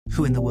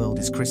Who in the world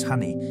is Chris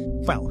Hani?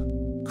 Well,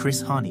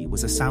 Chris Hani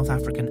was a South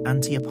African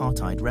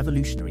anti-apartheid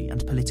revolutionary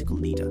and political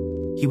leader.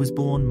 He was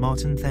born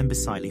Martin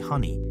Thembisile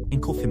Hani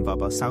in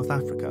Koffimvaba, South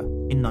Africa,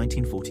 in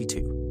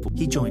 1942.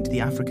 He joined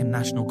the African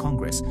National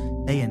Congress,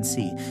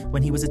 ANC,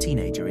 when he was a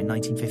teenager in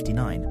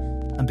 1959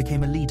 and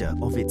became a leader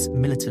of its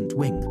militant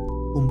wing,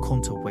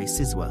 Umkhonto we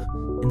Sizwe,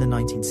 in the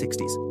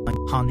 1960s.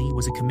 Hani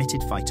was a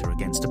committed fighter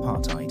against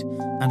apartheid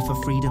and for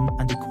freedom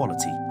and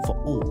equality for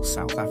all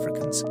South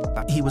Africans.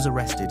 He was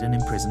arrested and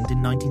imprisoned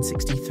in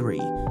 1963,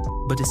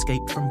 but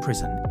escaped from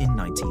prison in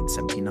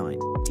 1979.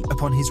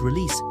 Upon his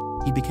release,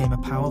 he became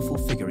a powerful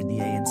figure in the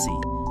ANC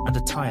and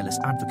a tireless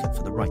advocate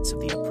for the rights of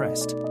the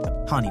oppressed.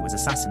 Hani was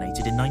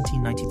assassinated in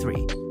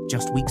 1993,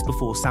 just weeks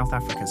before South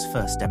Africa's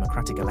first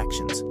democratic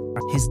elections.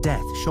 His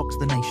death shocked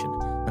the nation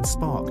and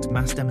sparked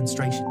mass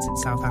demonstrations in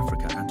South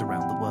Africa and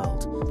around the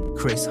world.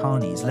 Chris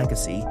Hani's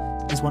legacy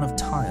is one of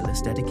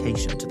tireless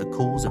dedication to the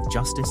cause of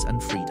justice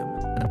and freedom.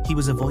 He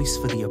was a voice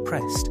for the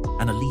oppressed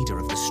and a leader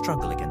of the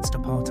struggle against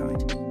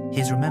apartheid.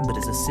 He is remembered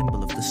as a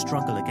symbol of the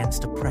struggle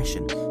against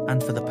oppression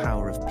and for the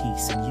power of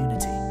peace and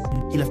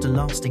unity. He left a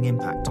lasting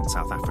impact on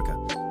South Africa,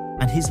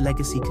 and his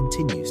legacy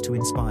continues to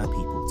inspire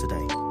people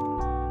today.